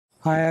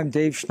Hi, I'm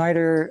Dave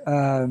Schneider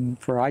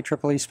for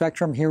IEEE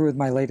Spectrum, here with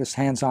my latest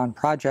hands-on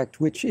project,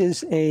 which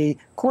is a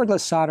cordless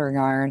soldering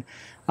iron,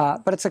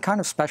 but it's a kind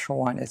of special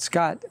one. It's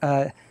got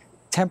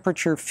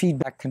temperature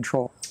feedback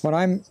control. What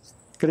I'm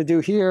going to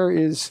do here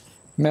is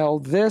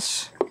meld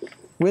this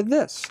with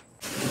this.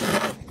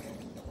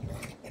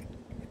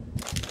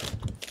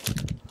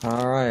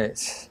 All right,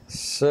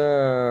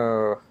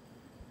 so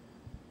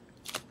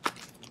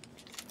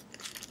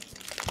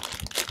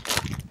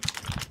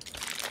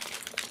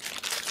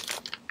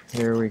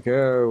here we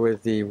go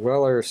with the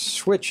Weller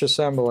switch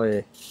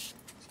assembly.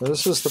 So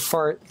this is the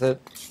part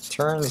that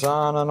turns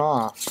on and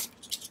off.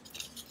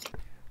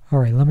 All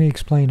right, let me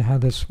explain how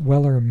this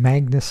Weller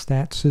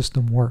Magnastat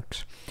system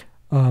works.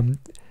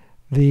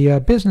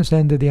 The business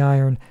end of the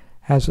iron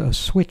has a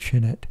switch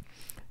in it,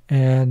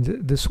 and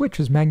the switch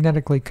is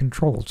magnetically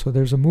controlled. So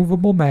there's a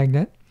movable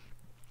magnet,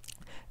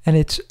 and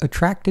it's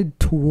attracted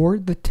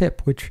toward the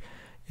tip, which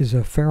is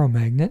a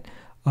ferromagnet,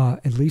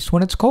 at least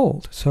when it's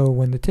cold. So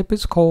when the tip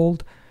is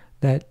cold,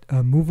 that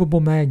movable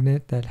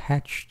magnet, that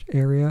hatched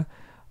area,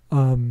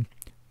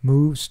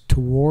 moves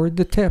toward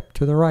the tip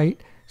to the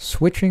right,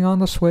 switching on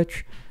the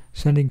switch,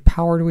 sending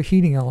power to a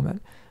heating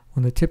element.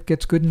 When the tip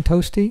gets good and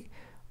toasty,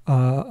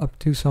 up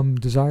to some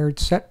desired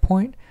set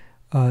point,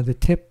 the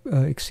tip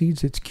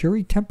exceeds its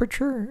Curie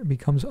temperature,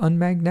 becomes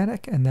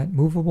unmagnetic, and that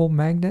movable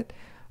magnet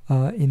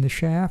in the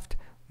shaft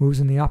moves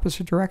in the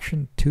opposite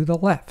direction to the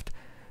left,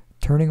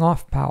 turning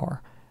off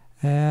power.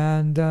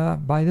 And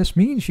by this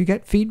means, you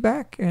get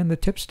feedback, and the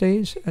tip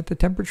stays at the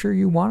temperature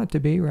you want it to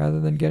be,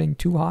 rather than getting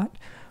too hot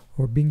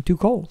or being too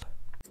cold.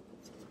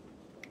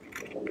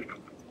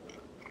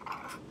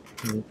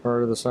 The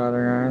part of the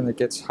soldering iron that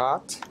gets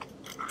hot.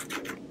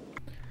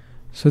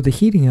 So the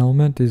heating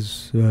element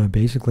is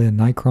basically a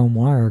nichrome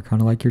wire,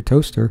 kind of like your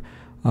toaster,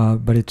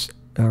 but it's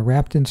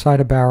wrapped inside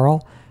a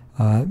barrel,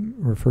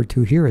 referred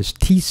to here as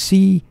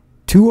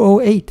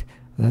TC208.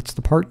 That's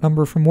the part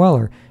number from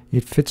Weller.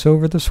 It fits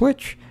over the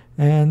switch,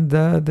 and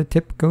the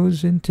tip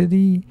goes into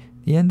the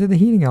end of the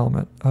heating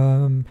element.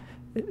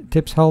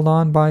 Tip's held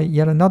on by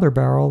yet another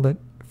barrel that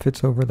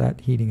fits over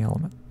that heating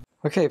element.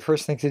 Okay,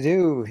 first thing to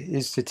do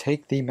is to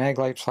take the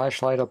Maglite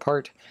flashlight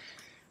apart.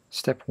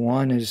 Step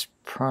one is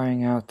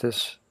prying out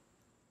this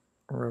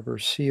rubber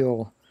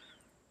seal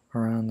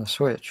around the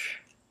switch.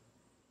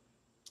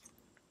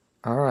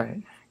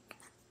 Alright,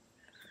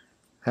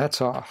 that's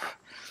off.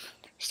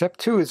 Step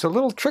two is a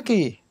little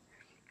tricky.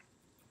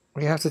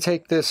 We have to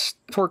take this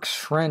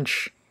Torx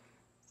wrench,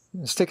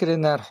 stick it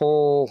in that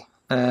hole,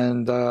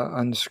 and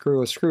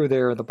unscrew a screw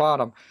there at the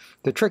bottom.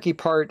 The tricky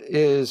part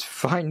is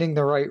finding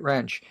the right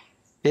wrench.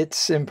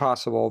 It's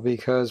impossible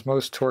because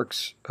most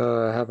Torx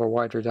have a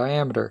wider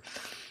diameter.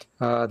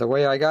 The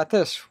way I got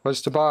this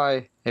was to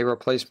buy a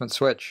replacement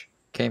switch.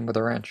 Came with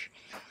a wrench.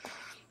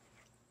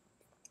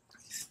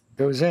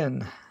 Goes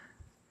in. A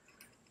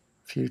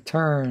few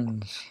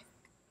turns.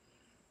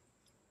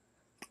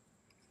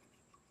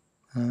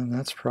 And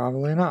that's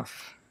probably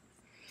enough.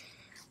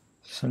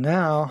 So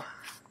now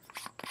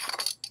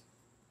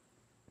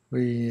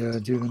we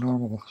do the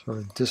normal sort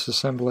of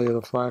disassembly of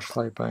the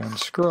flashlight by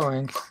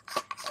unscrewing.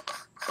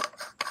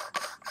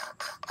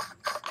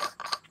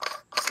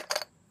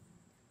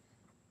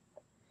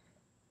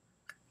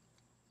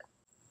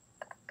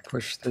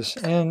 Push this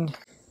in,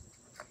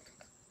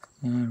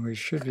 and we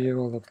should be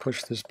able to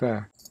push this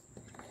back.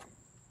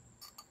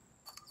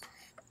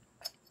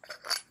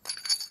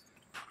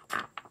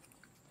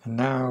 And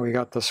now we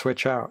got the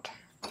switch out.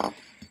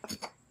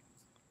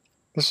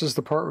 This is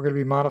the part we're going to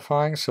be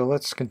modifying, so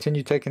let's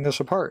continue taking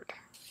this apart.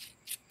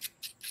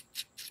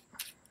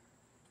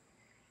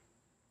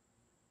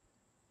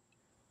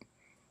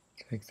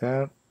 Take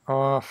that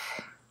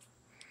off.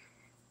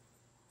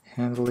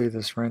 Handily,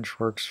 this wrench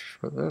works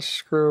for this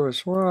screw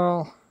as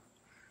well.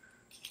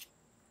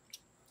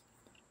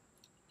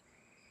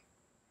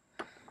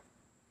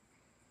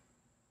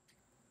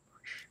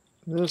 Push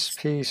this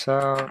piece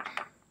out.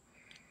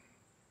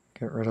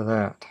 Get rid of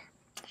that.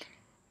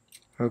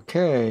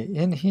 Okay,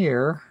 in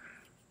here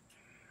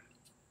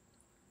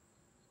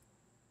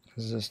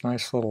is this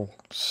nice little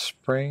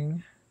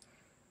spring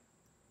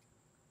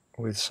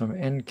with some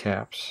end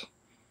caps.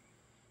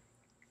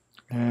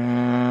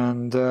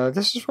 And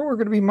this is what we're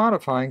going to be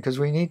modifying because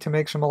we need to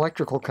make some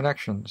electrical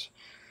connections.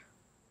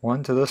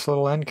 One to this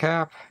little end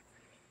cap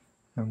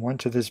and one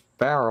to this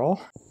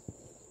barrel.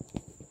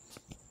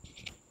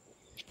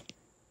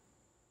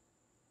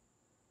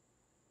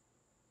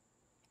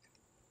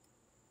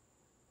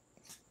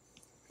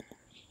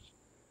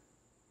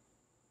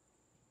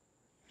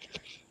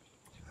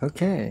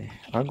 Okay,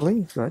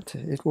 ugly, but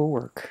it will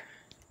work.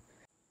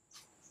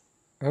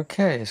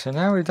 Okay, so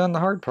now we've done the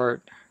hard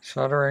part,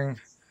 soldering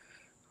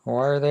a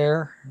wire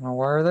there and a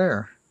wire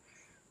there.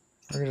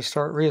 We're going to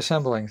start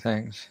reassembling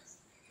things.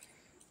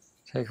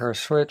 Take our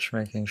switch,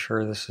 making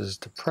sure this is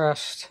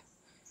depressed.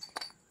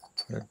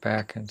 Put it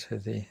back into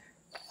the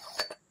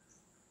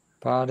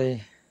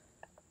body.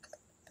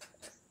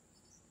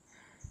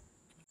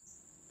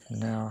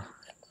 Now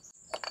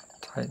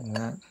tighten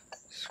that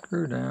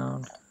screw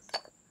down.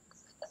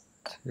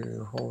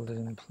 to hold it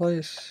in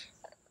place.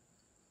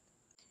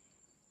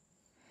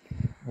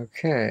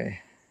 Okay.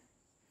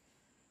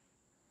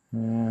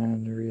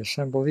 And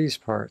reassemble these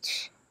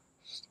parts,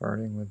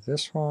 starting with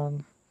this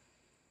one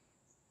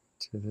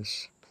to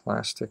this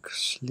plastic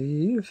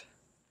sleeve.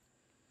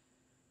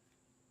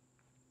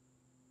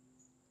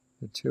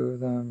 The two of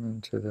them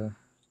into the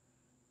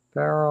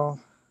barrel.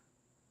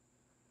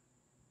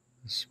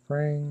 The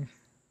spring.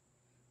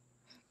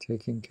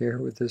 Taking care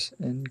with this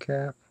end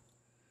cap.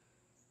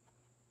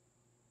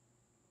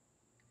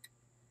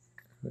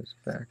 Goes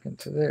back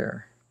into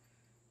there.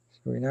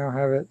 So we now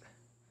have it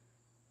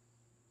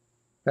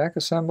back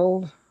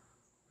assembled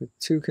with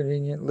two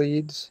convenient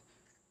leads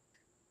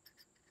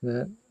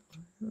that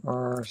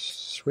are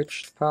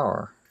switched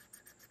power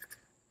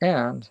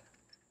and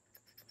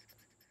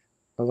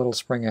a little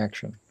spring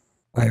action.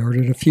 I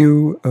ordered a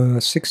few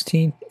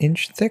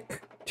 16-inch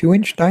thick,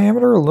 2-inch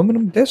diameter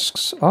aluminum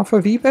discs off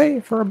of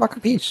eBay for $1 a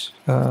piece.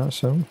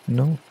 So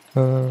no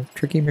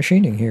tricky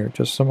machining here,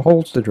 just some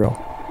holes to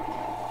drill.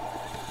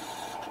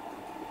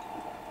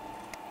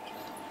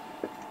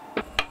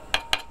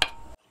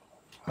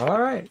 All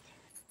right.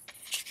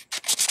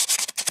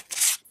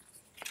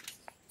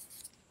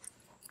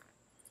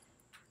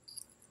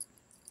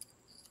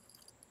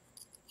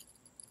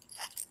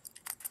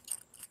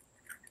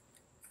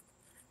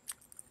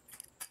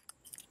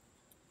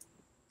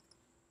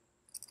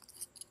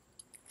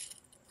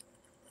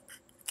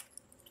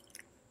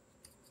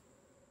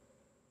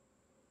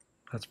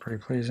 That's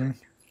pretty pleasing.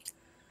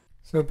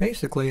 So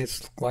basically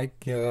it's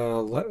like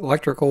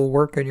electrical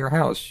work in your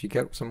house. You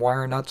get some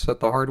wire nuts at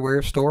the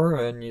hardware store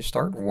and you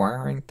start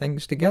wiring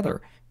things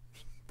together.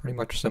 Pretty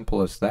much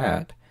simple as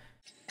that.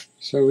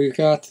 So we've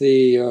got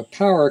the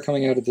power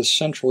coming out of this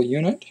central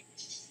unit.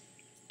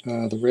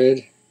 The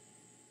red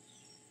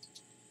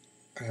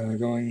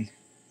going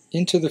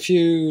into the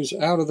fuse,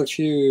 out of the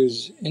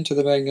fuse, into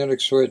the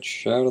magnetic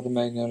switch, out of the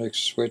magnetic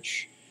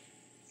switch,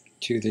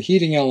 to the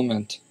heating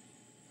element,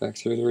 back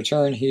through the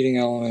return heating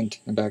element,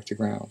 and back to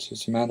ground. So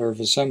it's a matter of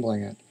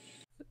assembling it.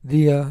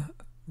 The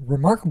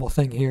remarkable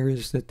thing here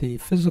is that the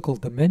physical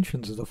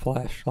dimensions of the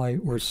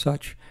flashlight were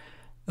such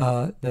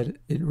that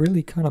it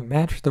really kind of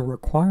matched the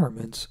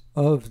requirements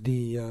of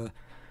the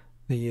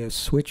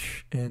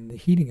switch and the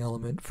heating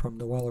element from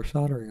the Weller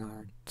soldering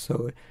iron.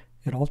 So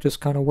it all just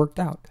kind of worked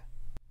out.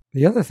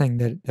 The other thing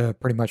that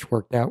pretty much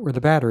worked out were the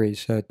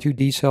batteries. 2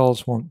 D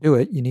cells won't do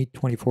it. You need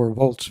 24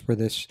 volts for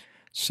this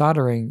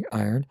soldering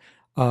iron.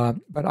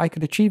 But I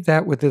could achieve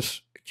that with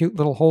this cute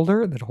little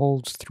holder that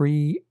holds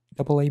 3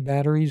 AA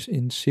batteries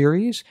in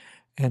series.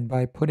 And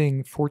by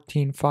putting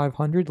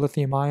 14500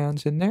 lithium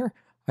ions in there,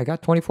 I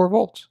got 24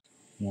 volts.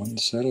 One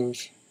set of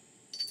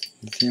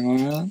lithium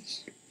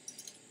ions.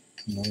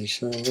 Another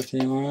set of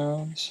lithium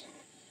ions.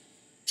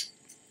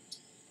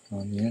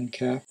 On the end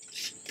cap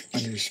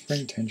under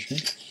spring tension.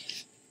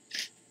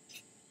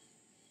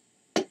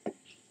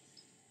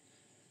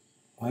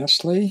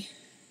 Lastly,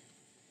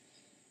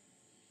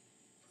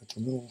 put the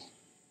little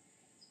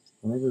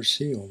rubber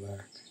seal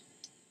back.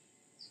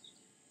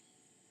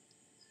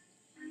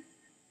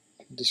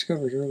 I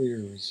discovered earlier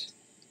it was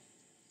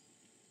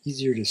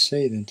easier to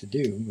say than to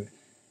do, but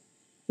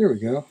there we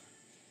go.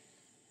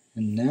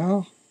 And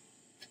now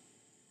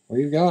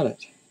we've got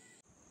it.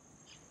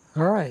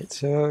 Alright,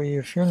 so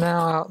if you're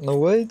now out in the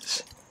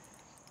woods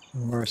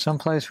or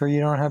someplace where you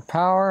don't have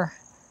power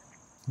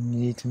and you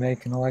need to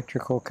make an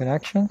electrical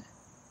connection,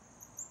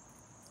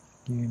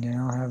 you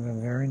now have a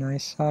very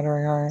nice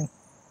soldering iron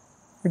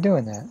for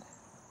doing that.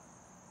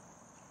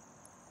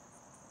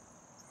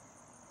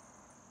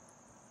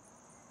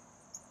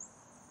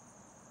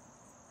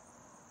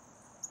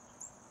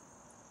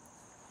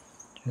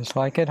 Just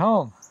like at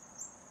home.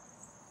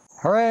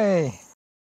 Hooray!